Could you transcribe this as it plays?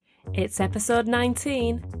It's episode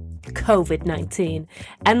 19, COVID-19,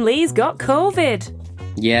 and Lee's got COVID.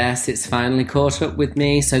 Yes, it's finally caught up with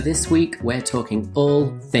me. So this week we're talking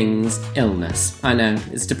all things illness. I know,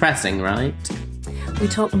 it's depressing, right? We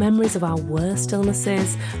talk memories of our worst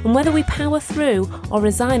illnesses and whether we power through or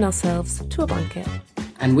resign ourselves to a blanket.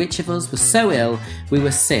 And which of us was so ill we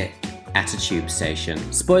were sick at a tube station.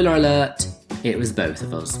 Spoiler alert, it was both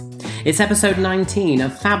of us. It's episode 19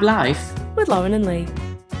 of Fab Life with Lauren and Lee.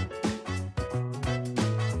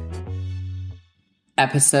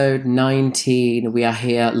 Episode 19, we are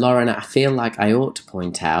here. Lauren, I feel like I ought to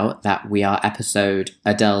point out that we are episode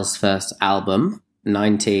Adele's first album,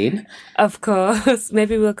 19. Of course.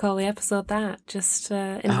 Maybe we'll call the episode that, just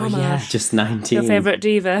in homage. Yeah, just 19. Your favourite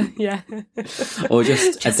diva, yeah. Or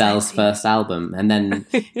just Adele's 19. first album. And then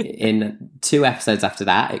in 2 episodes after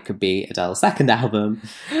that, it could be Adele's second album.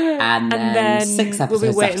 And then 6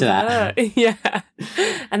 episodes we'll after that. Yeah.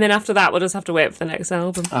 And then after that, we'll just have to wait for the next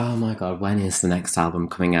album. Oh my God, when is the next album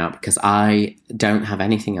coming out? Because I don't have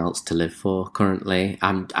anything else to live for currently.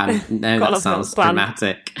 No, that sounds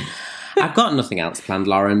dramatic. I've got nothing else planned,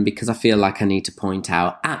 Lauren, because I feel like I need to point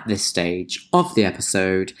out at this stage of the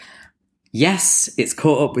episode, yes, it's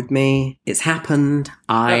caught up with me. It's happened.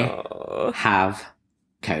 I have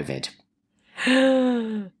COVID.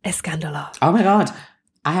 Escandalo. Oh my God.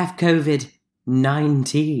 I have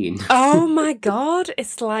COVID-19. Oh my God.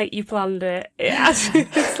 It's like you planned it.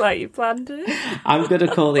 It's like you planned it. I'm going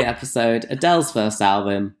to call the episode Adele's first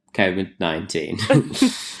album,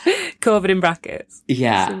 COVID-19. COVID in brackets.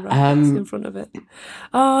 Yeah. In front of it.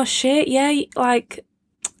 Oh, shit. Yeah. Like,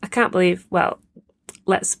 I can't believe, well,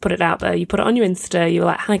 let's put it out there. You put it on your Insta. You were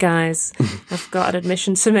like, hi, guys. I've got an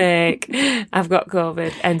admission to make. I've got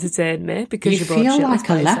COVID. Entertain me. Because you feel like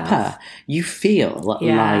a leper. You feel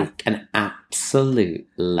like an absolute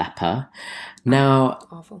leper. Now,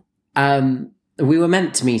 awful. We were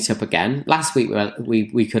meant to meet up again. Last week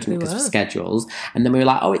we couldn't because of schedules. And then we were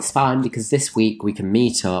like, oh, it's fine because this week we can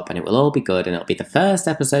meet up and it will all be good and it'll be the first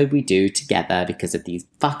episode we do together because of these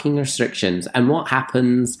fucking restrictions. And what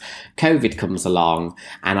happens? COVID comes along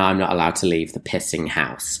and I'm not allowed to leave the pissing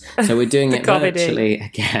house. So we're doing it virtually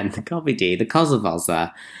again. The COVID-y, the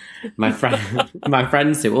Kosovoza. My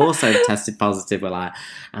friends who also tested positive were like,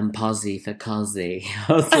 I'm posy for cosy.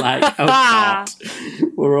 I was like, oh God,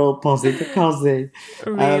 we're all posy for cosy.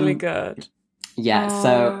 Really good. Yeah,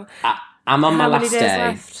 so I'm on my last day.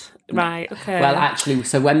 Left? Right, okay. Well, actually,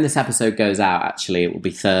 so when this episode goes out, actually, it will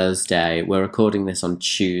be Thursday. We're recording this on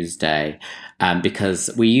Tuesday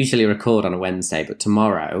because we usually record on a Wednesday, but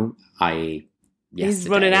tomorrow, He's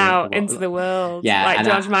running out into the world. Yeah. Like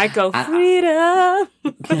George Michael, freedom.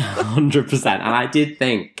 100%. And I did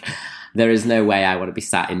think there is no way I want to be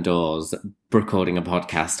sat indoors recording a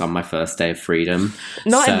podcast on my first day of freedom.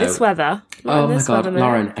 Not in this weather. Oh my God,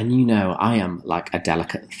 Lauren. And you know, I am like a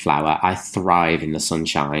delicate flower. I thrive in the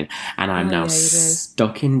sunshine. And I'm now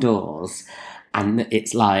stuck indoors. And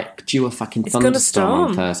it's like, do a fucking thunderstorm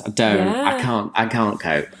on first. I can't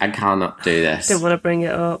cope. I cannot do this. Didn't want to bring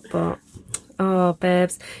it up, but... Oh,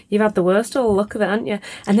 babes, you've had the worst all look of it, haven't you?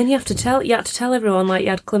 And then you had to tell everyone like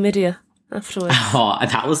you had chlamydia afterwards. Oh,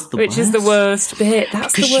 that was the worst. Which is the worst bit.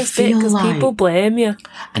 That's the worst bit because people blame you.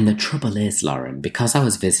 And the trouble is, Lauren, because I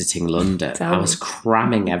was visiting London, I was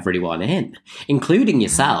cramming everyone in, including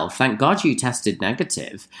yourself. Thank God you tested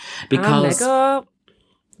negative. Because, yeah,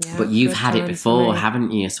 but you've had it before,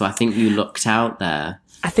 haven't you? So I think you looked out there.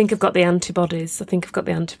 I think I've got the antibodies.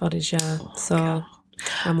 Yeah. So... God.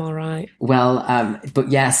 I'm all right. Well, but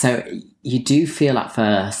yeah, so you do feel at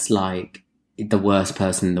first like the worst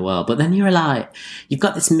person in the world, but then you're like, you've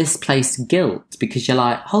got this misplaced guilt because you're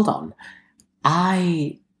like, hold on,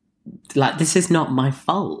 this is not my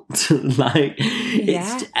fault.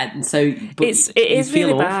 And so it is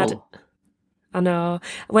really bad. I know.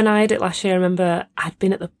 When I had it last year, I remember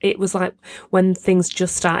it was like when things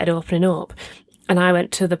just started opening up. And I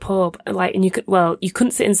went to the pub, and you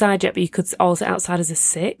couldn't sit inside yet, but you could all sit outside as a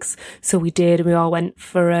 6. So we did, and we all went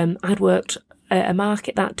for, I'd worked at a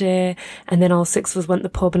market that day, and then all 6 of us went to the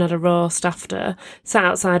pub and had a roast after, sat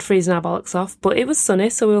outside freezing our bollocks off, but it was sunny,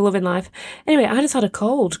 so we were loving life. Anyway, I just had a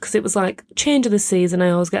cold, because it was like, change of the season, I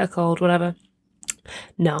always get a cold, whatever.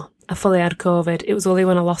 No, I fully had COVID. It was only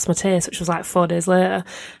when I lost my taste, which was like 4 days later.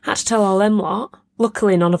 I had to tell all them lot.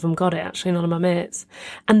 Luckily, none of them got it, actually, none of my mates.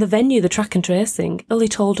 And the venue, the track and trace thing, only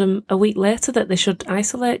told them a week later that they should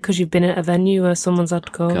isolate because you've been at a venue where someone's had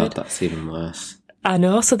COVID. God, that's even worse. I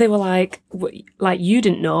know. So they were like you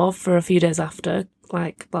didn't know for a few days after,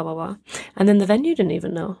 like, blah, blah, blah. And then the venue didn't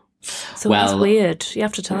even know. So it's weird. You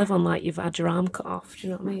have to tell everyone, like, you've had your arm cut off. Do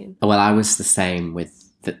you know what I mean? Well, I was the same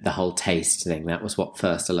with the whole taste thing. That was what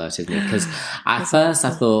first alerted me, because at first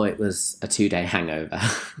I thought it was a 2-day hangover,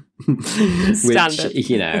 which,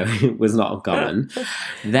 you know, was not uncommon.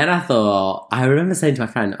 Then I remember saying to my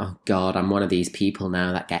friend, oh God, I'm one of these people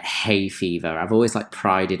now that get hay fever. I've always like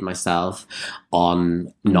prided myself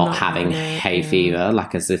on not having hay fever,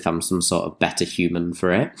 like as if I'm some sort of better human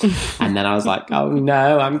for it. And then I was like, oh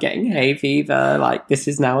no, I'm getting hay fever. Like, this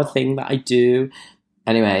is now a thing that I do.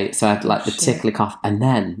 Anyway, so I had like the tickly cough, and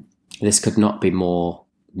then this could not be more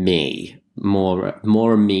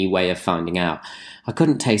a me way of finding out. I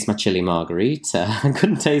couldn't taste my chili margarita. I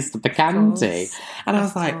couldn't taste the picante. And I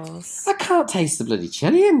was like, I can't taste the bloody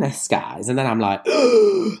chili in this, guys. And then I'm like,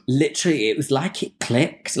 literally, it was like it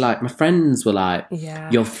clicked. Like, my friends were like,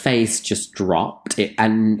 your face just dropped.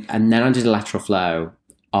 And then I did a lateral flow.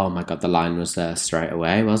 Oh my God, the line was there straight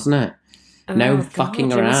away, wasn't it? No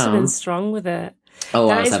fucking around. You must have been strong with it. Oh,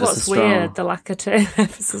 that is what's weird, the lack of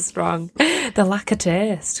taste. So strong. The lack of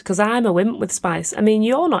taste. Because I'm a wimp with spice. I mean,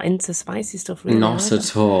 you're not into spicy stuff, really. Not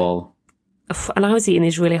at all. And I was eating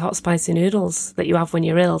these really hot spicy noodles that you have when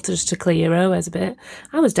you're ill to clear your airways a bit.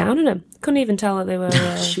 I was down in them. Couldn't even tell that they were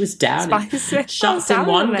she was down. Spicy. Shots in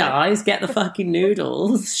one, guys. Get the fucking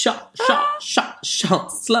noodles. Shot, slurp,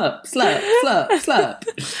 slurp, slurp, slurp.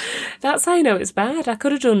 That's how you know it's bad. I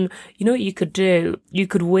could have done, you know what you could do? You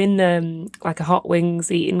could win like a hot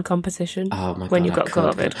wings eating competition when you got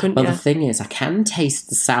COVID, couldn't you? Well, the thing is, I can taste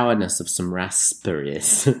the sourness of some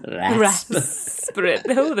raspberries. Raspberries.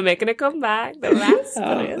 Oh, they're making a comeback. The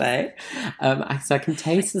raspberries. So I can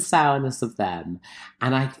taste the sourness of them,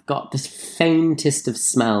 and I've got this faintest of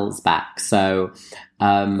smells back. So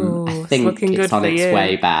I think it's on its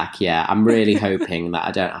way back. Yeah, I'm really hoping that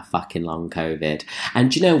I don't have fucking long COVID. And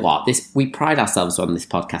do you know what? We pride ourselves on this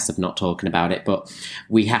podcast of not talking about it, but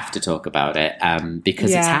we have to talk about it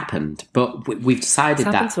because it's happened. But we've decided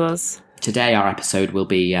that to us. Today our episode will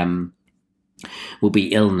be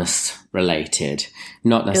illness related,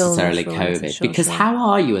 not necessarily COVID. Sure, because how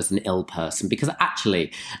are you as an ill person? Because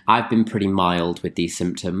actually, I've been pretty mild with these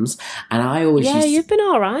symptoms, and I always you've been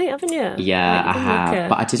all right, haven't you? Yeah, I have. Okay.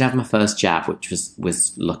 But I did have my first jab, which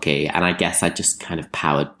was lucky, and I guess I just kind of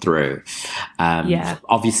powered through.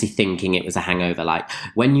 Obviously, thinking it was a hangover. Like,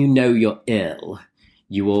 when you know you're ill,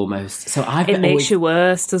 you almost... It makes you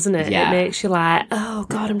worse, doesn't it? Yeah. It makes you like, oh,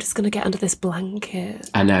 God, I'm just going to get under this blanket.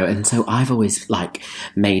 I know. And so I've always, like,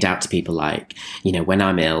 made out to people like, you know, when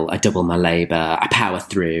I'm ill, I double my labour, I power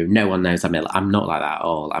through, no one knows I'm ill. I'm not like that at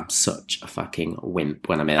all. I'm such a fucking wimp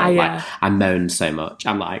when I'm ill. Like, I moan so much.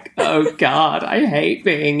 I'm like, oh, God, I hate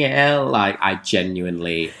being ill. Like, I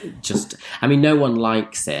genuinely just... I mean, no one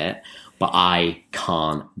likes it, but I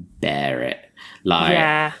can't bear it.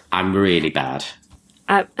 Like, I'm really bad.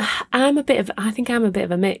 I think I'm a bit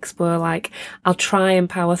of a mix where, like, I'll try and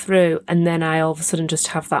power through, and then I all of a sudden just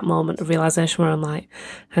have that moment of realisation where I'm like,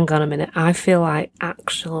 hang on a minute, I feel like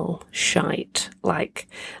actual shite. Like,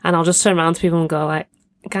 and I'll just turn around to people and go like,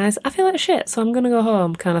 guys, I feel like shit, so I'm going to go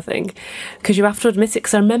home, kind of thing. Because you have to admit it.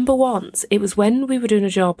 Because I remember once, it was when we were doing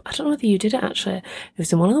a job, I don't know whether you did it actually, it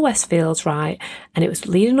was in one of the Westfields, right? And it was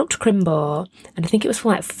leading up to Crimbo, and I think it was for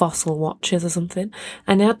like Fossil Watches or something.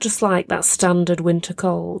 And I had just like that standard winter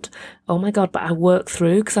cold. Oh my God, but I worked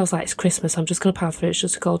through, because I was like, it's Christmas, I'm just going to power through, it's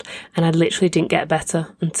just a cold. And I literally didn't get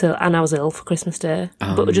better and I was ill for Christmas Day,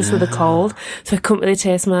 but just with a cold. So I couldn't really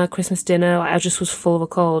taste my Christmas dinner. Like, I just was full of a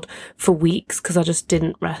cold for weeks because I just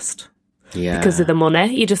didn't rest. Yeah. Because of the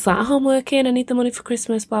money. You're just like, oh, I'm working, I need the money for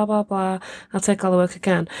Christmas, blah, blah, blah. I'll take all the work I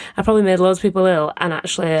can. I probably made loads of people ill, and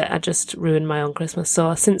actually I just ruined my own Christmas.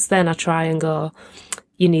 So since then I try and go,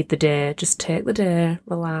 you need the day. Just take the day,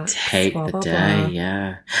 relax. Take the day,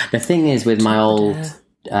 yeah. The thing is, with my old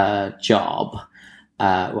job,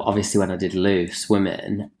 obviously when I did Loose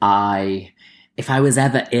Women, if I was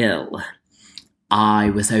ever ill, I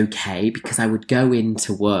was okay because I would go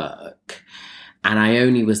into work and I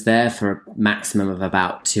only was there for a maximum of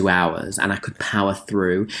about 2 hours, and I could power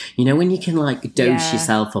through. You know, when you can like dose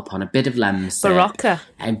yourself up on a bit of Lemsip.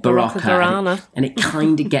 Barocca. And it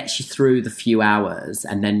kind of gets you through the few hours,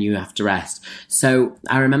 and then you have to rest. So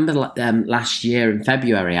I remember last year in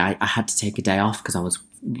February, I had to take a day off because I was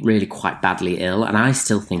really quite badly ill, and I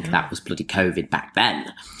still think that was bloody COVID back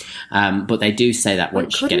then. But they do say that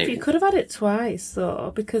once you get it... You could have had it twice,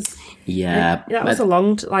 though, because... Yeah. That was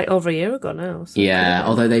over a year ago now. So yeah,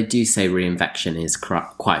 although they do say reinfection is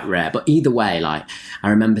quite rare. But either way, like, I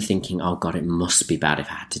remember thinking, oh, God, it must be bad if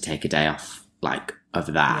I had to take a day off, like, of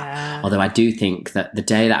that. Yeah. Although I do think that the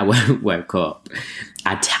day that I woke up,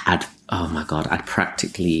 I'd oh my God, I'd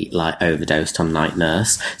practically, like, overdosed on Night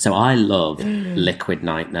Nurse. So I love liquid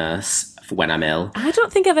Night Nurse when I'm ill. I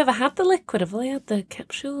don't think I've ever had the liquid. I've only had the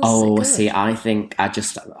capsules. Oh, see, I think I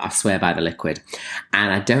swear by the liquid.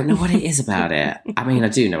 And I don't know what it is about it. I mean, I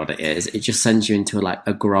do know what it is. It just sends you into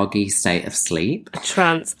a groggy state of sleep. A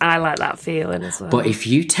trance. I like that feeling as well. But if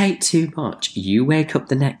you take too much, you wake up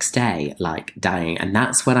the next day like dying. And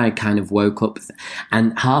that's when I kind of woke up.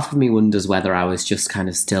 And half of me wonders whether I was just kind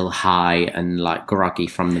of still high and like groggy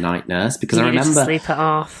from the night nurse. Because I remember... to sleep it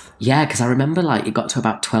off. Yeah, because I remember like it got to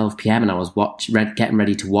about 12 p.m. and I was getting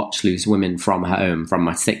ready to watch Loose Women from home, from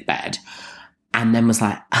my sick bed. And then was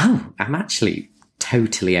like, oh, I'm actually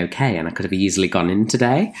totally okay. And I could have easily gone in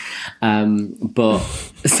today. But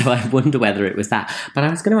so I wonder whether it was that. But I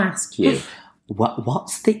was going to ask you,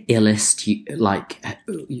 what's the illest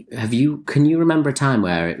can you remember a time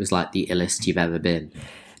where it was like the illest you've ever been?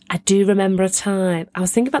 I do remember a time. I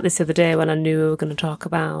was thinking about this the other day when I knew we were going to talk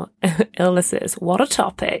about illnesses. What a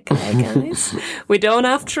topic, hey guys. We don't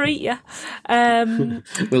have to treat you.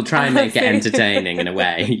 We'll try and make it entertaining in a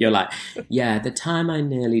way. You're like, yeah, the time I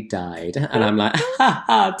nearly died. And I'm like,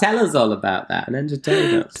 tell us all about that and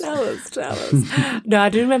entertain us. Tell us. No, I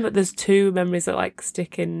do remember there's two memories that like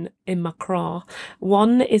stick in my craw.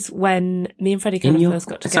 One is when me and Freddie kind of first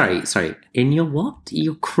got together. Sorry. In your what?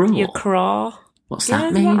 Your craw? Your craw. What's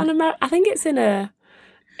that mean? I think it's in an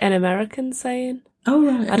American saying. Oh,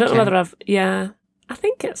 right. I don't know whether I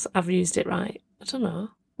think I've used it right. I don't know.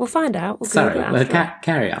 We'll find out.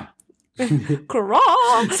 Carry on.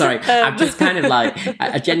 Craw! Sorry, I'm just kind of like,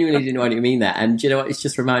 I genuinely didn't know what you mean there. And do you know what it's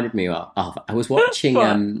just reminded me of? I was watching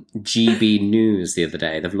GB News the other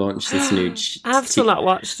day. They've launched this new... I've still not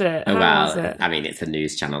watched it. How is it? I mean, it's a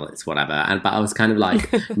news channel, it's whatever. But I was kind of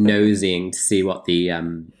like nosying to see what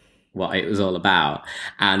what it was all about.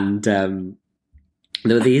 And there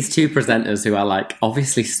were these two presenters who are like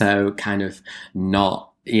obviously so kind of not,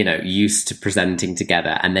 used to presenting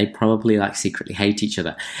together, and they probably like secretly hate each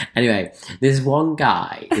other. Anyway, this one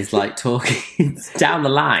guy is like talking down the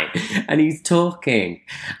line, and he's talking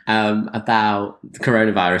about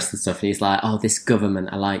coronavirus and stuff, and he's like, oh, this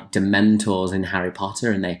government are like Dementors in Harry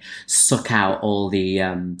Potter, and they suck out all the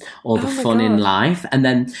fun in life. And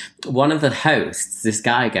then one of the hosts, this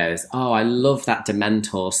guy goes, oh, I love that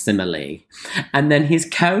Dementor simile. And then his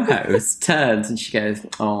co-host turns and she goes,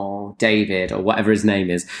 oh, David, or whatever his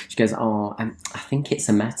name is. She goes, oh, I think it's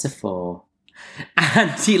a metaphor.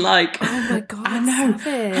 And he like, oh my God, I know.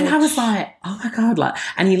 Savage. And I was like, oh my God. Like,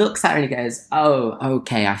 and he looks at her and he goes, oh,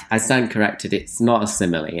 okay, I stand corrected. It's not a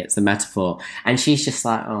simile, it's a metaphor. And she's just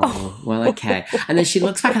like, oh, well, okay. And then she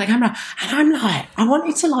looks back at the camera and I'm like, I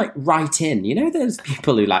wanted to like write in, those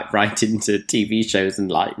people who like write into TV shows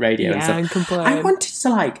and like radio and stuff. And complain. I wanted to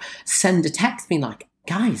like send a text being like,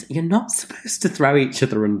 guys, you're not supposed to throw each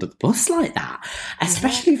other under the bus like that,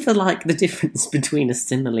 especially for like the difference between a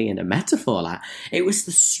simile and a metaphor. Like, it was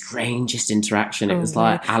the strangest interaction. It was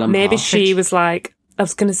like Alan Maybe Partridge. she was like, I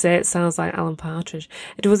was going to say it sounds like Alan Partridge.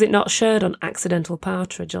 Was it not shared on Accidental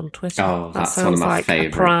Partridge on Twitter? Oh, that's one of my favourite.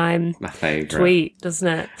 A prime my favourite tweet, doesn't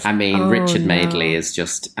it? I mean, Richard Madeley is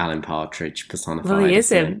just Alan Partridge personified. Well, he is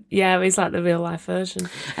him. Yeah, he's like the real life version.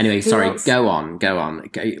 Anyway, sorry, go on.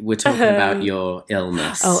 We're talking about your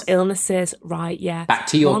illness. Oh, illnesses, right, yeah. Back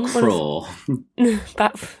to your craw.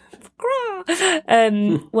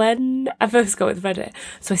 When I first got with Freddie,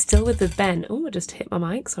 so I still lived with Ben. Oh, I just hit my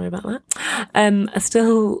mic. Sorry about that. I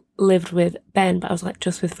still lived with Ben, but I was like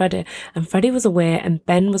just with Freddie. And Freddie was away and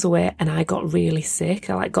Ben was away and I got really sick.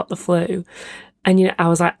 I like got the flu. And, I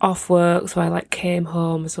was like off work. So I like came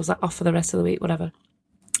home. So I was like off for the rest of the week, whatever.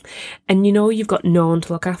 And you've got no one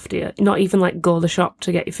to look after you, not even like go to the shop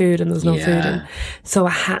to get your food and there's no food in. So I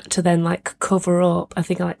had to then like cover up. I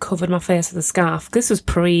think I like covered my face with a scarf. This was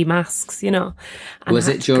pre-masks, Was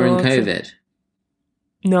it during COVID?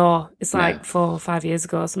 No, it's like 4 or 5 years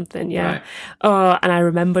ago or something, yeah. Right. Oh, and I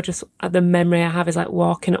remember just the memory I have is like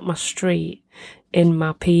walking up my street in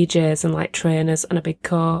my PJs and like trainers and a big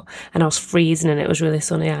coat, and I was freezing and it was really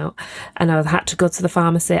sunny out, and I had to go to the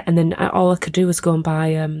pharmacy, and then all I could do was go and buy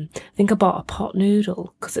I think I bought a pot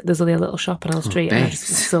noodle because there's only a little shop on our street, and I just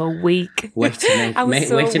was so weak. Way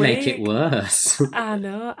to make it worse. I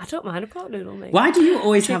know. I don't mind a pot noodle, mate. Why do you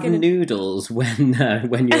always have noodles when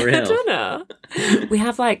you're ill? I don't know. We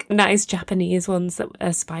have like nice Japanese ones that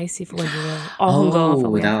are spicy for when you're ill.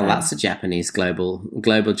 Hungover. That's a Japanese global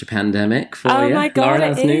Japandemic for you. Oh my God, Lauren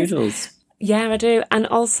has noodles. Yeah, I do. And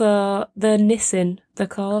also the Nissin, they're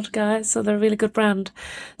called, guys. So they're a really good brand.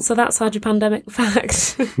 So that's our Japandemic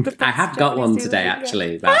fact. I have got one today,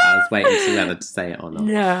 actually, but I was waiting to see whether to say it or not.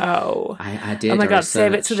 No. I did. Oh my God,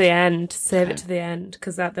 save it to the end. Save it to the end,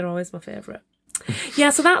 because they're always my favourite. Yeah,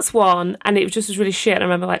 so that's one, and it was really shit. I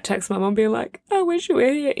remember like texting my mum being like, I wish you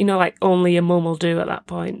were here. You know, like only your mum will do at that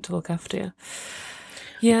point to look after you.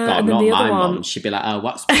 Yeah, God, and then not the my other one... mum. She'd be like, oh,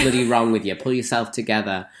 what's bloody wrong with you? Pull yourself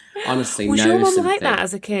together. Honestly, was know your mum something. like that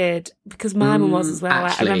as a kid? Because my mum was as well.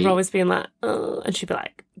 Actually, I remember always being like, oh, and she'd be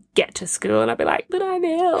like, get to school, and I'd be like, but I'm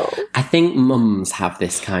ill. I think mums have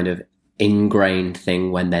this kind of ingrained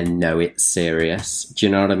thing when they know it's serious. Do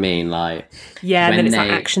you know what I mean? Like, yeah, and then it's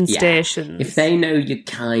like action stations. If they know you're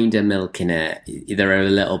kind of milking it, they're a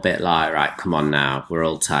little bit like, right, come on now, we're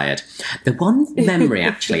all tired. The one memory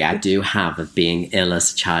actually I do have of being ill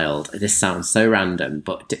as a child, this sounds so random,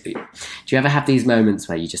 but do you ever have these moments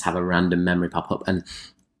where you just have a random memory pop up? And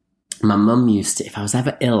my mum used to, if I was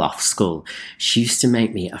ever ill off school, she used to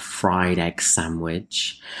make me a fried egg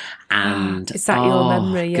sandwich. And is that your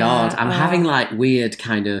memory? Yeah. God, I'm having like weird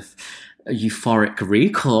kind of euphoric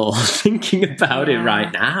recall thinking about it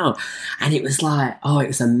right now. And it was like, oh, it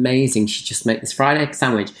was amazing. She just made this fried egg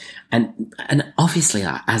sandwich. And obviously,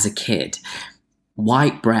 like, as a kid,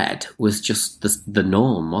 white bread was just the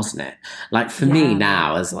norm, wasn't it? Like for me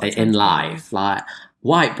now, as in life, like,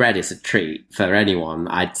 white bread is a treat for anyone,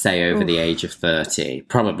 I'd say, over the age of 30,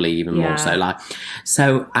 probably even more so. Like,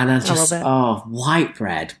 so, and I just, white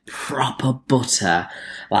bread, proper butter,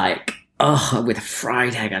 like, with a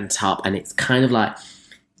fried egg on top. And it's kind of like,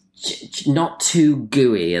 not too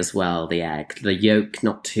gooey as well, the egg. The yolk,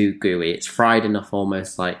 not too gooey. It's fried enough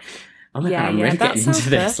almost like, oh my God, I'm really getting into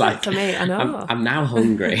this. Like, for me, I know. I'm now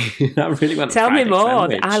hungry. I really want Tell a fried me more.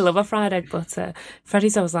 egg sandwich. I love a fried egg butter.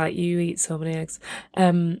 Freddie's always like, you eat so many eggs.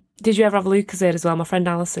 Did you ever have Lucozade as well? My friend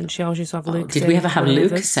Alison, she always used to have Lucozade. Did we ever have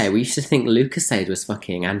Lucozade? We used to think Lucozade was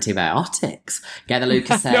fucking antibiotics. Get the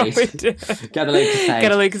Lucozade. No, we did. Get the Lucozade.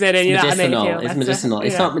 Get a Lucozade in. It's medicinal.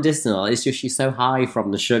 It's not medicinal. It's just you're so high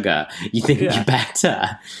from the sugar, you think you're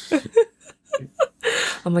better.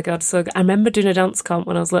 Oh my God, so good. I remember doing a dance comp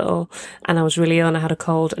when I was little and I was really ill and I had a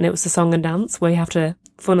cold, and it was the song and dance where you have to,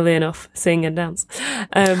 funnily enough, sing and dance.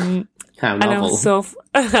 How novel. And I was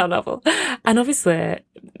how novel. And obviously,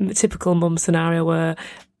 typical mum scenario where,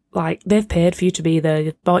 like, they've paid for you to be there,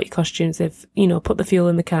 they've bought your costumes, they've, put the fuel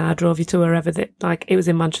in the car, drove you to wherever like, it was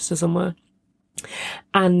in Manchester somewhere.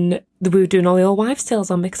 And we were doing all the old wives' tales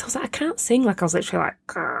on me because I was like, I can't sing. Like, I was literally like,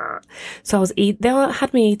 grr. So they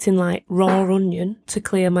had me eating like raw onion to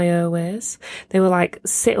clear my airways. They were like,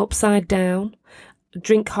 sit upside down,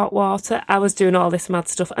 drink hot water. I was doing all this mad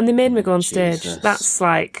stuff, and they made me go on stage. That's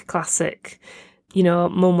like classic,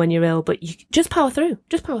 mum when you're ill, but you just power through.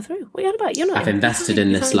 Just power through. What are you on about? You're not. I've invested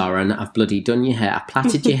in this, Lauren. I've bloody done your hair. I've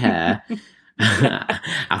plaited your hair.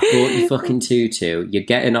 I've bought you fucking tutu. You're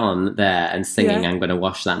getting on there and singing, I'm going to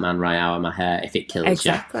wash that man right out of my hair if it kills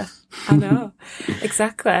you. I know.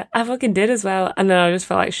 Exactly. I fucking did as well. And then I just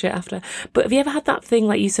felt like shit after. But have you ever had that thing,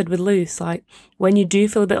 like you said, with Luce, like when you do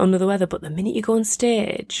feel a bit under the weather, but the minute you go on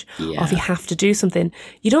stage, or if you have to do something,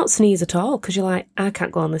 you don't sneeze at all because you're like, I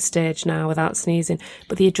can't go on this stage now without sneezing.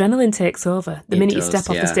 But the adrenaline takes over. The minute you step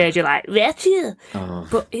off the stage, you're like, Retcha.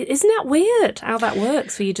 But isn't that weird how that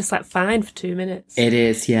works? So you're just like fine for 2 minutes. It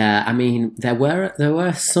is, yeah. I mean, there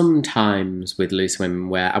were some times with Loose Women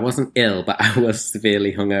where I wasn't ill, but I was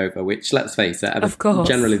severely hungover, which, let's face it, are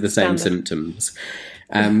generally the same symptoms.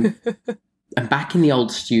 And back in the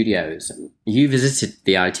old studios, you visited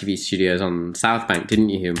the ITV studios on South Bank, didn't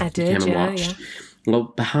you? I did, came and watched. Well,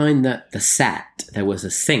 behind the set, there was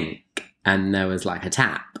a sink and there was like a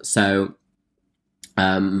tap. So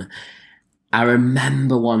I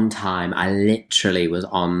remember one time I literally was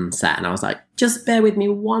on set and I was like, just bear with me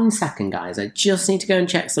 1 second, guys. I just need to go and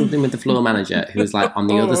check something with the floor manager who was like on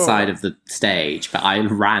the other side of the stage. But I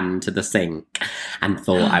ran to the sink and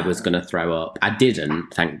thought I was going to throw up. I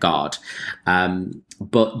didn't, thank God.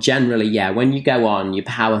 But generally, yeah, when you go on, you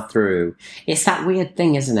power through. It's that weird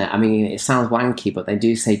thing, isn't it? I mean, it sounds wanky, but they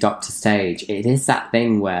do say Dr. Stage. It is that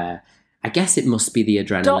thing where I guess it must be the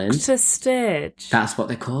adrenaline. Dr. Stage. That's what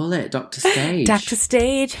they call it, Dr. Stage. Dr.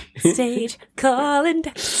 Stage, calling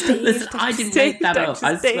Dr. Stage. Listen, I didn't make that up,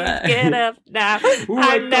 I swear. Get up now.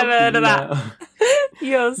 I've never heard of that.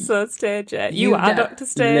 You're so stagey. You are Dr.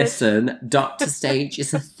 Stage. Listen, Dr. Stage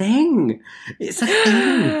is a thing. It's a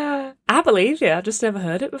thing. I believe you. I've just never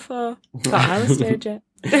heard it before. Thought I was stagey.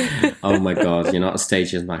 Oh my God, you're not as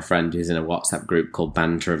stagey as my friend who's in a WhatsApp group called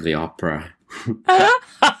Banter of the Opera.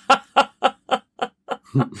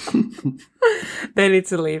 They need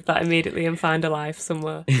to leave that immediately and find a life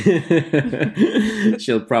somewhere.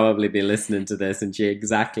 She'll probably be listening to this and she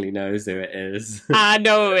exactly knows who it is. I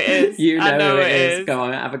know who it is. You know who it is. Go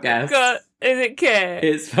on, have a guess. Is it Kate?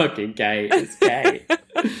 It's fucking Kate. It's Kate.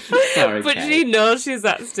 Sorry, but Kate. she knows she's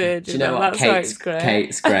that stage. Do you know what? Kate's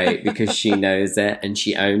great because she knows it and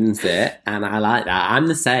she owns it, and I like that. I'm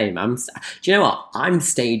the same. Do you know what? I'm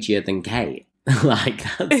stagier than Kate. Like,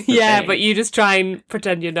 that's the thing. But you just try and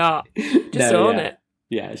pretend you're not. Just own it.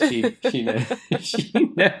 Yeah, she knows. She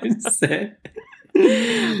knows it.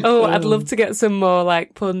 I'd love to get some more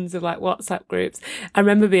like puns of like WhatsApp groups. I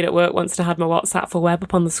remember being at work once and I had my WhatsApp for web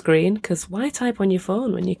up on the screen because why type on your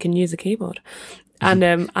phone when you can use a keyboard?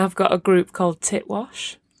 And I've got a group called Tit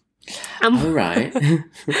Wash. All right.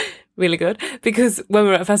 Really good, because when we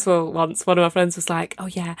were at a festival once, one of my friends was like, "Oh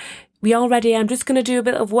yeah, we all ready? I'm just going to do a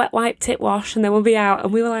bit of wet wipe tit wash and then we'll be out."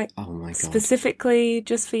 And we were like, "Oh my god, specifically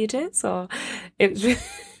just for your tits?" Or it was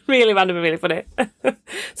really random and really funny.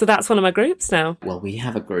 So that's one of my groups now. Well, we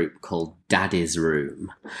have a group called Daddy's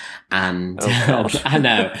Room, and I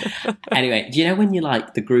know. Anyway, do you know when you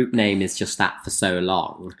like the group name is just that for so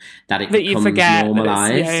long that it becomes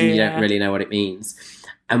normalised and you don't really know what it means?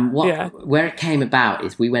 And where it came about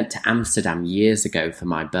is we went to Amsterdam years ago for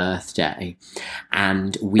my birthday,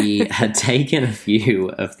 and we had taken a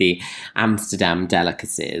few of the Amsterdam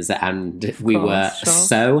delicacies, and we were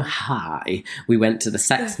so high. We went to the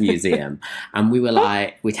Sex Museum, and we were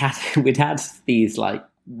like, we'd had these like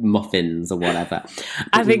muffins or whatever.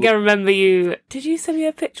 I think I remember you. Did you send me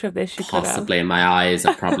a picture of this? Possibly. In my eyes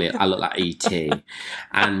are probably. I look like E.T.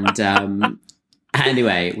 And.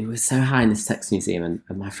 Anyway, we were so high in the Sex Museum,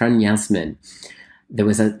 and my friend Yasmin, there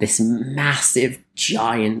was this massive,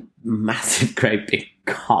 great big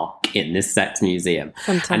cock in this Sex Museum.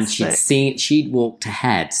 Fantastic. And she'd walked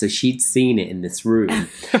ahead, so she'd seen it in this room,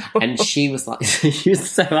 and she was like, she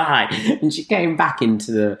was so high, and she came back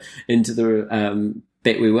into the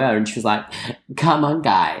bit we were, and she was like, "Come on,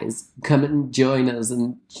 guys, come and join us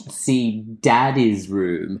and see Daddy's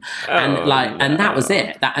Room." And that was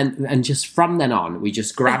it. And just from then on, we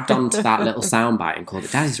just grabbed onto that little soundbite and called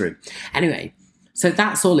it Daddy's Room. Anyway, so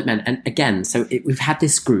that's all it meant. And again, we've had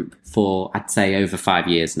this group for, I'd say, over 5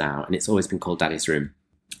 years now, and it's always been called Daddy's Room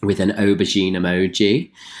with an aubergine emoji,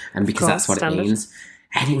 and because that's what it means.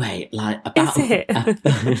 Anyway, like about... Is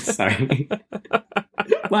it? Sorry.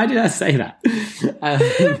 Why did I say that?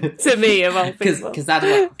 To me, of all people. Because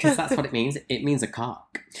that's what it means. It means a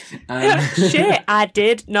cock. Shit, I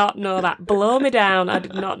did not know that. Blow me down. I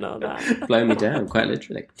did not know that. Blow me down, quite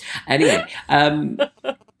literally. Anyway,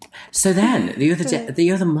 so then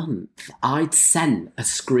the other month, I'd sent a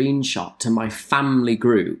screenshot to my family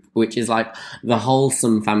group, which is like the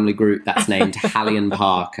wholesome family group that's named Hallie and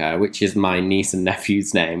Parker, which is my niece and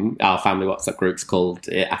nephew's name. Our family WhatsApp group's called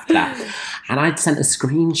it after that. And I'd sent a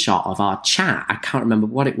screenshot of our chat. I can't remember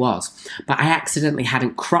what it was, but I accidentally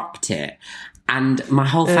hadn't cropped it. And my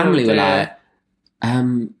whole family were like,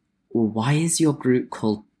 why is your group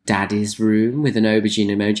called Daddy's Room with an aubergine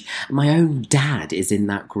emoji? My own dad is in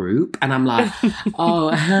that group, and I'm like,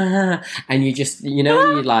 and you just, when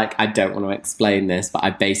you're like, I don't want to explain this, but I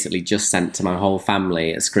basically just sent to my whole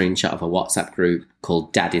family a screenshot of a WhatsApp group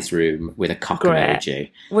called Daddy's Room with a cock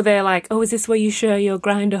emoji. Were they like, "Oh, is this where you share your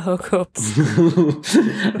grinder hookups?"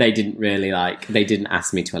 They didn't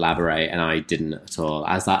ask me to elaborate, and I didn't at all.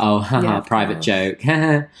 I was like, private joke.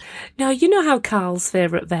 Now, you know how Carl's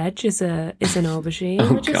favourite veg is an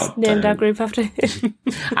aubergine. We just named our group after him.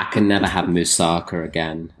 I can never have moussaka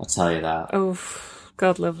again, I'll tell you that. Oh,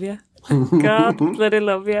 God love you. God bloody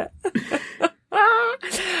love you.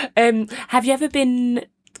 Have you ever been...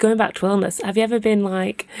 Going back to illness, have you ever been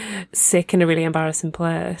like sick in a really embarrassing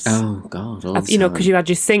place? Oh God, all the time. Because you had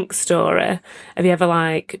your sink story. Have you ever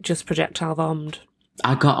like just projectile vomed?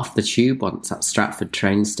 I got off the tube once at Stratford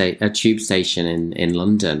tube station in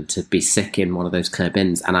London to be sick in one of those clear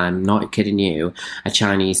bins, and I'm not kidding you. A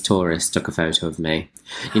Chinese tourist took a photo of me.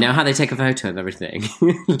 You know how they take a photo of everything?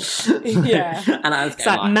 Yeah. And I was it's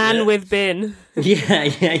like man with bin.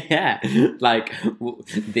 Yeah. Like,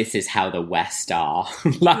 this is how the West are.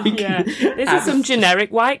 Like, this is some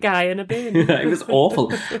generic white guy in a bin. It was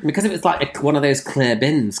awful because it was like one of those clear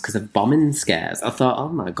bins because of bombing scares. I thought, oh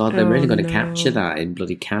my God, they're really going to capture that in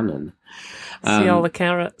bloody canon. See all the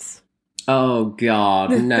carrots. Oh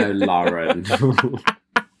God, no, Lauren.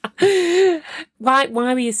 Why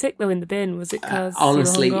were you sick though in the bin? Was it because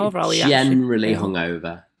honestly, you were hungover? Generally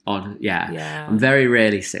hungover. odd. Yeah. I'm very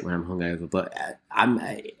rarely sick when I'm hungover, but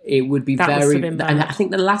it would be and I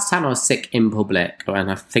think the last time I was sick in public,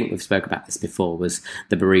 and I think we've spoke about this before, was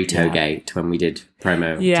the burrito gate when we did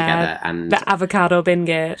promo together, and the avocado bin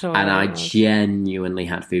gate, and I genuinely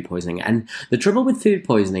had food poisoning. And the trouble with food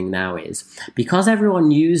poisoning now is because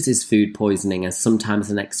everyone uses food poisoning as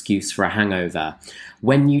sometimes an excuse for a hangover.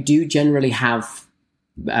 When you do genuinely have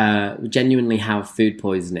food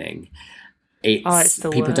poisoning, it's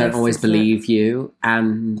people worst, don't always believe you,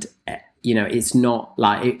 and it's not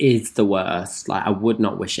like, it is the worst. Like, I would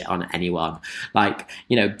not wish it on anyone. Like,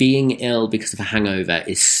 being ill because of a hangover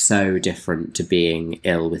is so different to being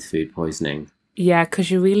ill with food poisoning. Yeah, because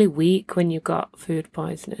you're really weak when you've got food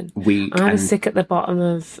poisoning. I was sick at the bottom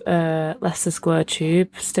of Leicester Square Tube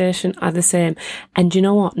station. I had the same. And you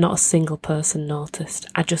know what? Not a single person noticed.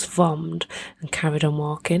 I just vommed and carried on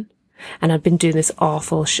walking. And I'd been doing this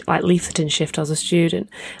awful, leafleting shift. I was a student.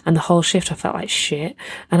 And the whole shift I felt like shit.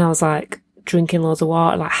 And I was like drinking loads of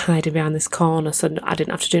water, like hiding behind this corner. So I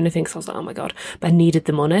didn't have to do anything. So I was like, oh my God. But I needed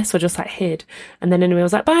the money. So I just hid. And then anyway, I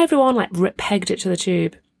was like, bye everyone. Pegged it to the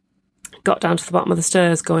tube. Got down to the bottom of the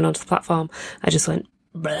stairs, going onto the platform. I just went,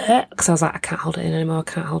 because I was like, I can't hold it in anymore, I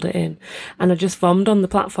can't hold it in. And I just vommed on the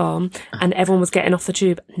platform, and everyone was getting off the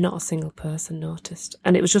tube. Not a single person noticed.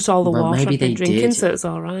 And it was just all the water I'd been drinking, so it was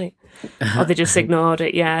all right. Or they just ignored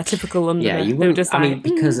it. Yeah, typical London. Yeah, you wouldn't,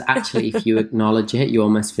 because actually if you acknowledge it, you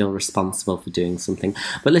almost feel responsible for doing something.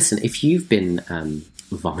 But listen, if you've been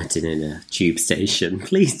vomiting in a tube station,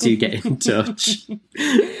 please do get in touch.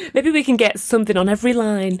 Maybe we can get something on every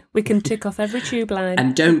line. We can tick off every tube line.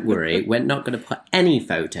 And don't worry, we're not going to put any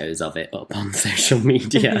photos of it up on social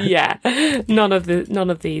media. Yeah, none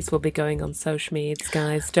of these will be going on social media,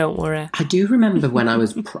 guys. Don't worry. I do remember when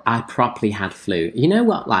I properly had flu. You know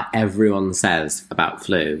what? Like everyone says about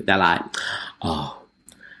flu, they're like, "Oh,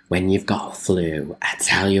 when you've got flu, I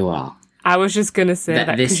tell you what." I was just going to say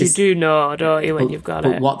that because you do know, don't you, when you've got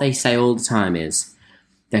it. But what they say all the time is,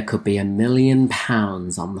 there could be £1 million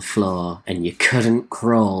on the floor and you couldn't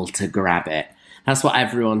crawl to grab it. That's what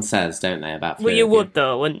everyone says, don't they, about flu? Well, you would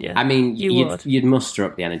though, wouldn't you? I mean, you'd muster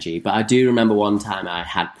up the energy. But I do remember one time I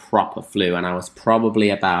had proper flu and I was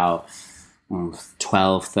probably about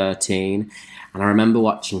 12, 13. And I remember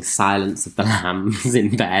watching Silence of the Lambs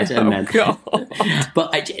in bed. And God.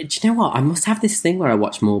 But do you know what? I must have this thing where I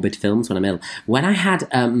watch morbid films when I'm ill. When I had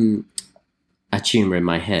a tumour in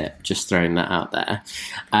my hip, just throwing that out there,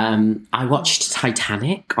 I watched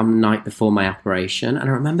Titanic on the night before my operation. And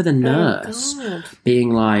I remember the nurse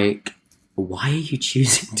being like, why are you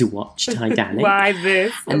choosing to watch Titanic? Why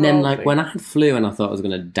this? And then when I had flu and I thought I was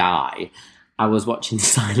going to die, I was watching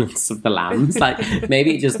Silence of the Lambs.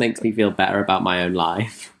 Maybe it just makes me feel better about my own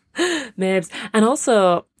life. Maybe. And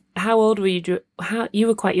also, how old were you? You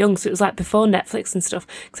were quite young, so it was before Netflix and stuff.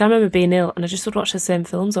 Because I remember being ill and I just would watch the same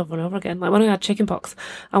films over and over again. Like when I had chickenpox,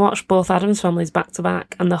 I watched both Addams Families back to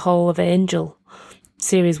back and the whole of Angel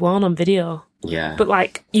series 1 on video. Yeah.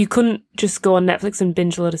 But you couldn't just go on Netflix and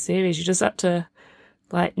binge a lot of series. You just had to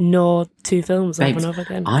know 2 films over and over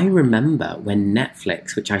again. I remember when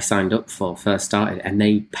Netflix, which I signed up for, first started, and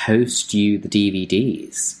they post you the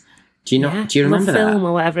DVDs. Do you remember that? Love Film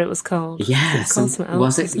or whatever it was called. Yeah.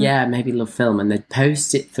 Was it? Yeah, maybe Love Film. And they'd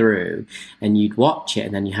post it through and you'd watch it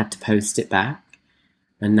and then you had to post it back.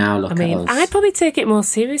 And now look at us. I'd probably take it more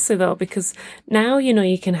seriously though, because now,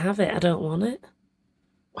 you can have it. I don't want it.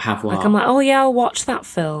 Have what? I'm like, oh yeah, I'll watch that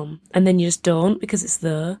film. And then you just don't because it's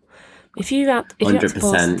there. If you had to post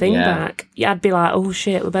the thing back, I'd be like, oh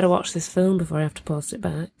shit, we better watch this film before I have to post it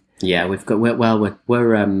back. Yeah, we're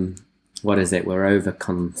what is it? We're over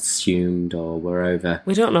consumed, or we're over.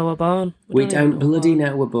 We don't know we're born. We don't bloody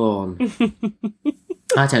know we're born.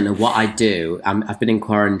 I don't know what I'd do. I've been in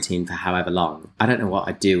quarantine for however long. I don't know what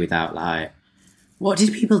I'd do without what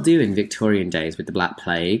did people do in Victorian days with the Black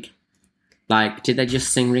Plague? Did they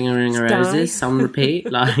just sing Ring a Ring a Roses on repeat?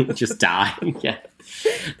 Just die? Yeah.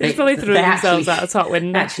 They probably threw themselves out a top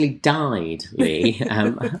window. Actually died, Lee.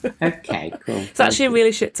 Okay, cool. It's actually a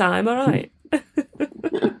really shit time, all right.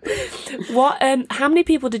 How many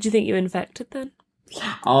people did you think you infected then?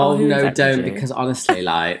 Oh, no, don't, because honestly,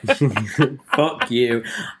 fuck you.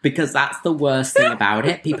 Because that's the worst thing about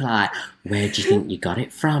it. People are like, where do you think you got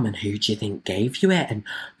it from? And who do you think gave you it? And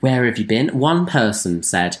where have you been? One person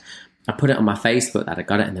said, I put it on my Facebook that I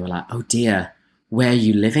got it, and they were like, oh dear, where are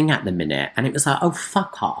you living at the minute? And it was like, oh,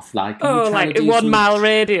 fuck off. In 1 mile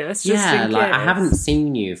radius. Yeah, I haven't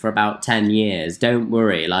seen you for about 10 years. Don't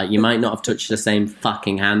worry. You might not have touched the same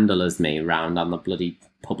fucking handle as me around on the bloody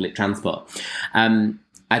public transport. And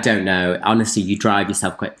I don't know. Honestly, you drive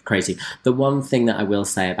yourself quite crazy. The one thing that I will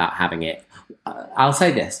say about having it, I'll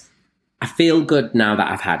say this. I feel good now that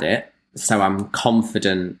I've had it. So I'm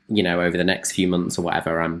confident, over the next few months or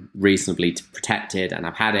whatever, I'm reasonably protected and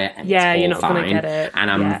I've had it. And yeah, it's all you're not going to fine. get it.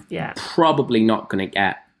 And I'm probably not going to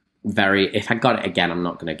get if I got it again, I'm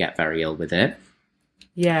not going to get very ill with it.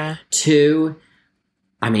 Yeah. 2,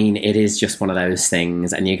 I mean, it is just one of those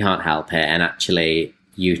things and you can't help it. And actually,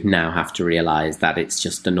 you now have to realise that it's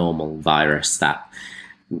just a normal virus that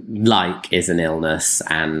is an illness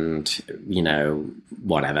and,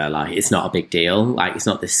 whatever, it's not a big deal. It's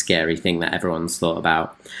not this scary thing that everyone's thought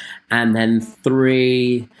about. And then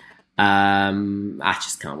 3, I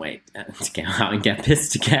just can't wait to get out and get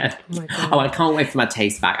pissed again. Oh, I can't wait for my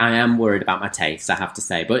taste back. I am worried about my taste, I have to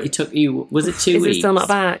say. But it took you, was it 2 weeks? Is it still not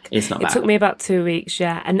back? It's not back. It took me about 2 weeks,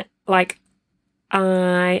 yeah. And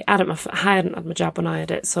I hadn't had my jab when I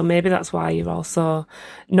had it, so maybe that's why you're also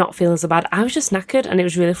not feeling so bad. I was just knackered and it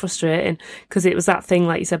was really frustrating because it was that thing,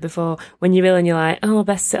 like you said before, when you're ill and you're like, oh,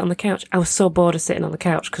 best sit on the couch. I was so bored of sitting on the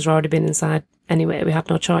couch because we've already been inside anyway. We had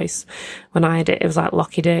no choice. When I had it, it was like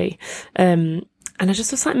Locky Day. And I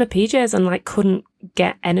just was sat in my PJs and couldn't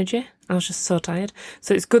get energy. I was just so tired.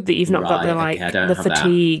 So it's good that you've not got the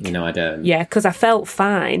fatigue. That. I don't. Yeah, because I felt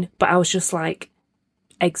fine, but I was just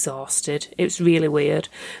exhausted. It was really weird.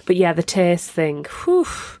 But yeah, the taste thing, whew.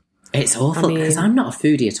 It's awful because I'm not a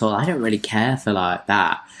foodie at all. I don't really care for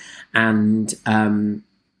that. And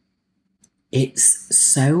it's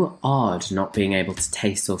so odd not being able to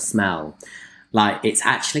taste or smell. It's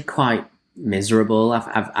actually quite miserable.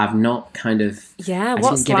 I've not kind of... Yeah,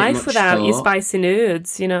 what's life without your spicy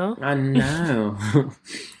nudes, I know.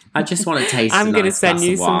 I just want to taste I'm going to send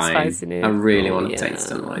you some spicy nudes. I really want to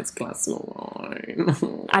taste a nice glass of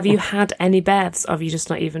wine. Have you had any bevs, or have you just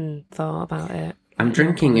not even thought about it? I'm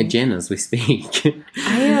drinking a gin as we speak.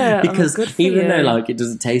 Because even though it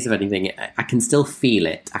doesn't taste of anything, I can still feel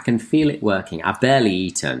it. I can feel it working. I've barely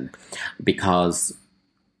eaten because,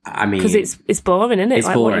 because it's boring, isn't it? It's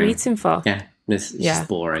boring. What are you eating for? Yeah, it's just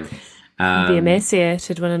boring. You'll be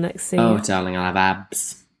emaciated when I next see you. Oh, darling, I'll have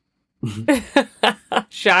abs.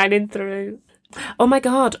 Shining through. Oh my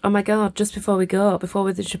god, just before we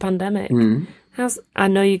with the pandemic, I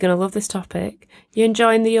know you're going to love this topic. You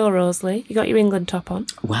enjoying the Euros, Lee? You got your England top on?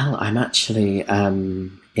 Well, I'm actually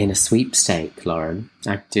in a sweepstake, Lauren.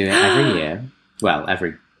 I do it every year. Well,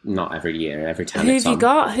 not every year, every time it's on.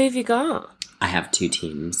 Who have you got? I have 2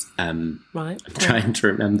 teams. Right. I'm trying to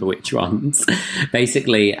remember which ones.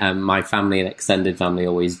 Basically, my family and extended family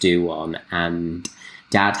always do one, and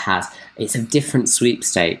Dad it's a different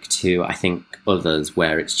sweepstake to, I think, others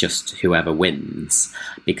where it's just whoever wins.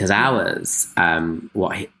 Because ours,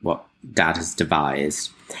 what Dad has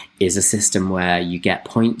devised is a system where you get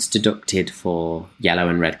points deducted for yellow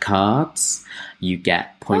and red cards. You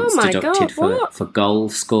get points deducted for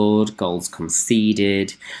goals scored, goals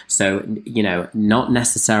conceded. So, not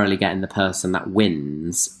necessarily getting the person that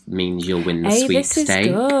wins means you'll win the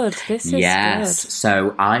sweepstake. This is good. Yes.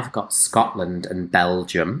 So I've got Scotland and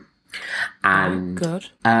Belgium. And good.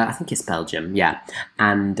 I think it's Belgium, yeah.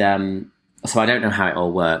 And so I don't know how it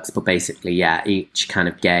all works, but basically, yeah, each kind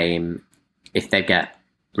of game, if they get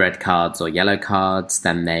red cards or yellow cards,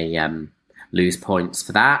 then they lose points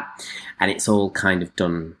for that. And it's all kind of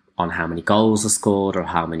done on how many goals are scored or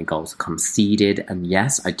how many goals are conceded. And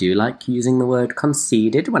yes, I do like using the word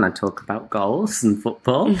conceded when I talk about goals and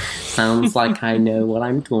football. Sounds like I know what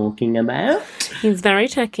I'm talking about. He's very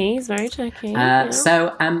techy. So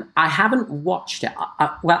I haven't watched it.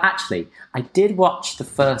 Well, actually, I did watch the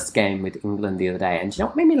first game with England the other day. And do you know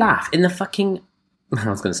what made me laugh? In the fucking... I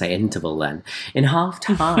was going to say interval then. In half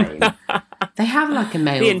time, they have a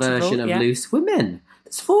male version of Loose Women.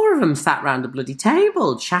 There's 4 of them sat round a bloody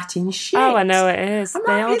table chatting shit. Oh, I know it is.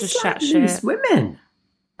 They all just chat shit. Loose Women.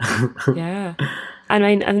 Yeah. I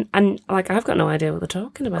mean, and I've got no idea what they're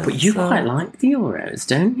talking about. But you quite like the Euros,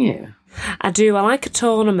 don't you? I do. I like a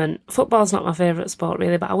tournament. Football's not my favourite sport,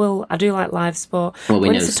 really, but I do like live sport. Well, we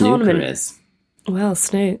know snooker is. Well,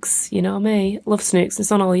 snooks, you know me. Love snooks.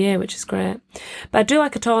 It's on all year, which is great. But I do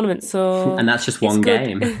like a tournament, so... And that's just one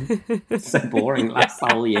game. It's so boring. It lasts the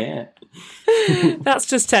whole year. That's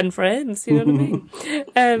just 10 frames, you know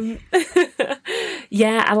what I mean?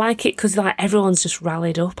 Yeah, I like it because everyone's just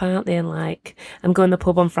rallied up, aren't they? And I'm going to the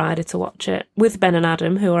pub on Friday to watch it with Ben and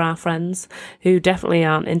Adam, who are our friends, who definitely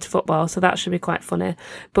aren't into football, so that should be quite funny.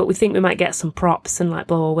 But we think we might get some props and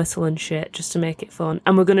blow a whistle and shit just to make it fun.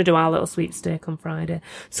 And we're going to do our little sweepstake on Friday.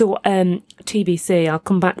 So TBC, I'll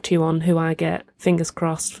come back to you on who I get, fingers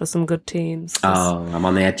crossed, for some good teams. Oh, I'm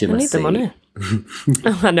on the edge of my seat. I need the money.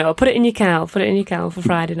 Oh, I know. Put it in your cal. Put it in your cal for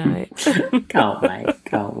Friday night. Can't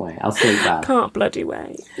wait. I'll sleep that. Can't bloody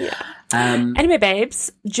wait. Yeah. Anyway,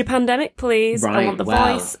 babes, Japandemic, please. Right, I want the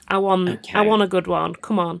voice. I want a good one.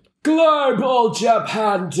 Come on. Global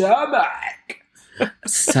Japandemic.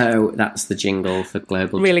 So that's the jingle for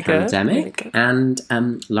Global Japandemic. Really good.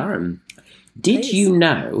 And Lauren, did you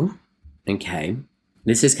know? Okay,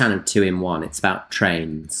 this is kind of 2 in 1. It's about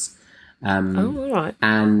trains. All right.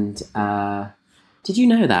 And did you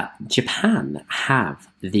know that Japan have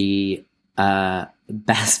the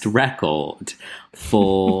best record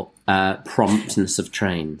for promptness of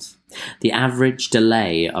trains? The average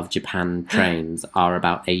delay of Japan trains are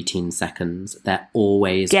about 18 seconds. They're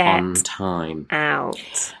always on time. Out.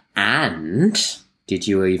 And did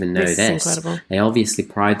you even know this? Incredible. They obviously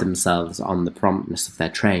pride themselves on the promptness of their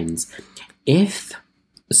trains. If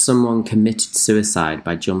someone committed suicide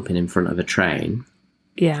by jumping in front of a train...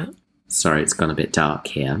 Yeah. Sorry, it's gone a bit dark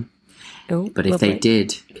here. Oh, but if they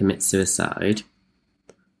did commit suicide,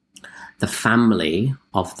 the family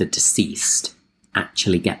of the deceased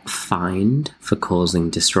actually get fined for causing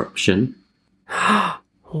disruption.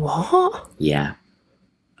 What? Yeah.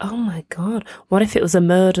 Oh my God. What if it was a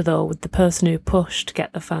murder, though? Would the person who pushed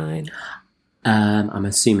get the fine? I'm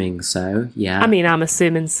assuming so, yeah. I mean, I'm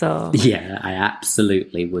assuming so. Yeah, I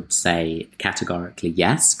absolutely would say categorically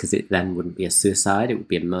yes, because it then wouldn't be a suicide, it would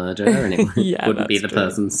be a murder, and it wouldn't be the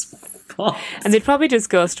person's fault. And they'd probably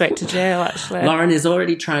just go straight to jail, actually. Lauren is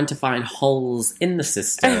already trying to find holes in the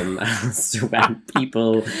system as to when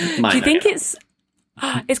people might... Do you think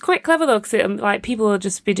it's quite clever, though, because people will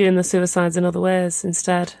just be doing the suicides in other ways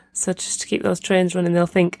instead. So just to keep those trains running, they'll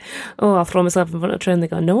think, oh, I'll throw myself in front of a train. They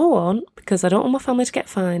go, no, I won't, because I don't want my family to get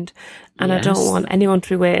fined. And I don't want anyone to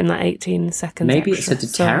be waiting that 18 seconds Maybe extra. It's a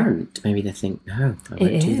deterrent. So maybe they think, no, I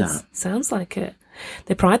won't do that. Sounds like it.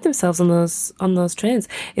 They pride themselves on those trains.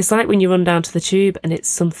 It's like when you run down to the tube and it's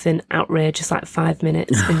something outrageous, like 5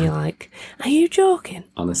 minutes, and you're like, "Are you joking?"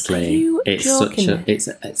 Honestly,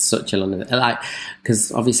 it's such a London, like,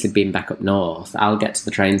 because obviously being back up north, I'll get to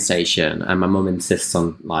the train station and my mum insists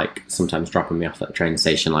on like sometimes dropping me off at the train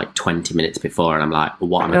station like 20 minutes before, and I'm like, well,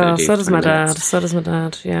 what am I going to do? So does my dad. So does my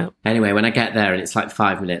dad. Yeah. Anyway, when I get there and it's like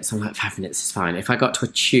 5 minutes, I'm like, 5 minutes is fine. If I got to a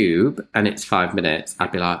tube and it's 5 minutes,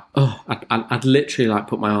 I'd be like, oh, I'd literally like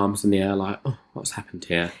put my arms in the air like, oh, what's happened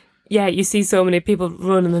here? Yeah, you see so many people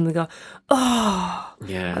run and then they go, oh.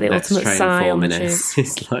 Yeah, the ultimate sigh on the tube.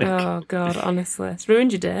 It's like... Oh, God, honestly. It's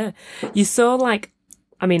ruined your day. You're so like,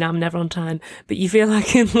 I mean, I'm never on time, but you feel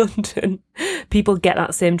like in London, people get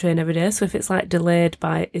that same train every day. So if it's like delayed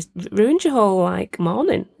it ruins your whole like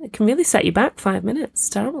morning. It can really set you back 5 minutes. It's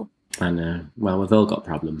terrible. I know. Well, we've all got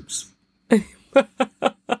problems.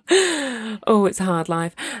 Oh, it's a hard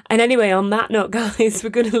life. And anyway, on that note, guys, we're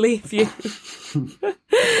going to leave you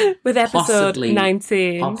with episode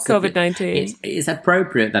 19, COVID-19. It's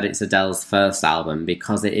appropriate that it's Adele's first album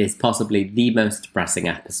because it is possibly the most depressing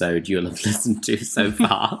episode you'll have listened to so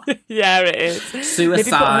far. Yeah, it is. Suicide. Maybe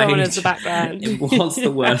put her on as the background. What's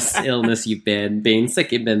the worst illness you've been? Being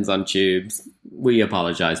sick in bins on tubes. We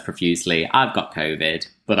apologise profusely. I've got COVID,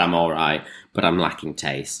 but I'm all right. But I'm lacking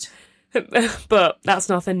taste. But that's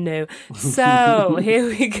nothing new. So here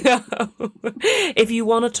we go. If you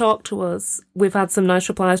want to talk to us, we've had some nice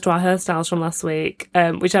replies to our hairstyles from last week,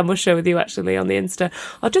 which I must share with you actually on the Insta.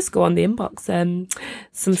 Or just go on the inbox.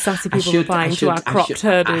 Some sassy people replying to our cropped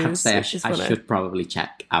hairdos. I should probably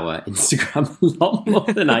check our Instagram a lot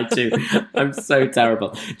more than I do. I'm so terrible.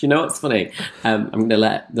 Do you know what's funny? I'm going to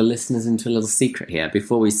let the listeners into a little secret here.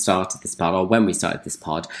 Before we started this pod, or when we started this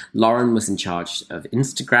pod, Lauren was in charge of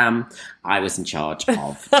Instagram. I was in charge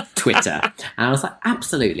of Twitter. And I was like,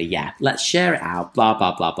 absolutely, yeah, let's share it out, blah,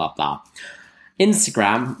 blah, blah, blah, blah.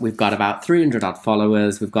 Instagram, we've got about 300 odd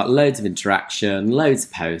followers. We've got loads of interaction, loads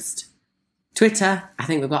of posts. Twitter, I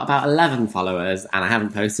think we've got about 11 followers, and I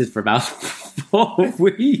haven't posted for about 4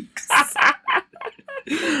 weeks.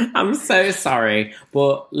 I'm so sorry,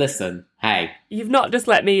 but listen, hey. You've not just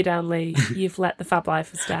let me down, Lee. You've let the Fab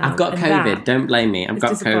Lifers down. I've got COVID. Don't blame me. I've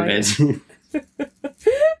got COVID.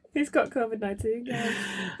 He's got COVID-19, guys.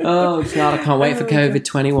 Oh, God, I can't wait for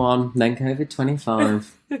COVID-21, then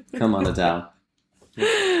COVID-25. Come on, Adele.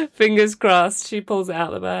 Fingers crossed she pulls it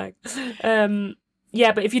out of the bag.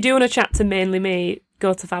 Yeah, but if you do want to chat to mainly me,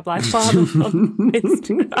 go to Fab Life Farm on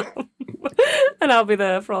Instagram. And I'll be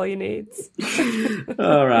there for all your needs.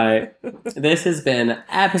 All right. This has been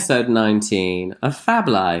episode 19 of Fab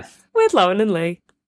Life. With Lauren and Lee.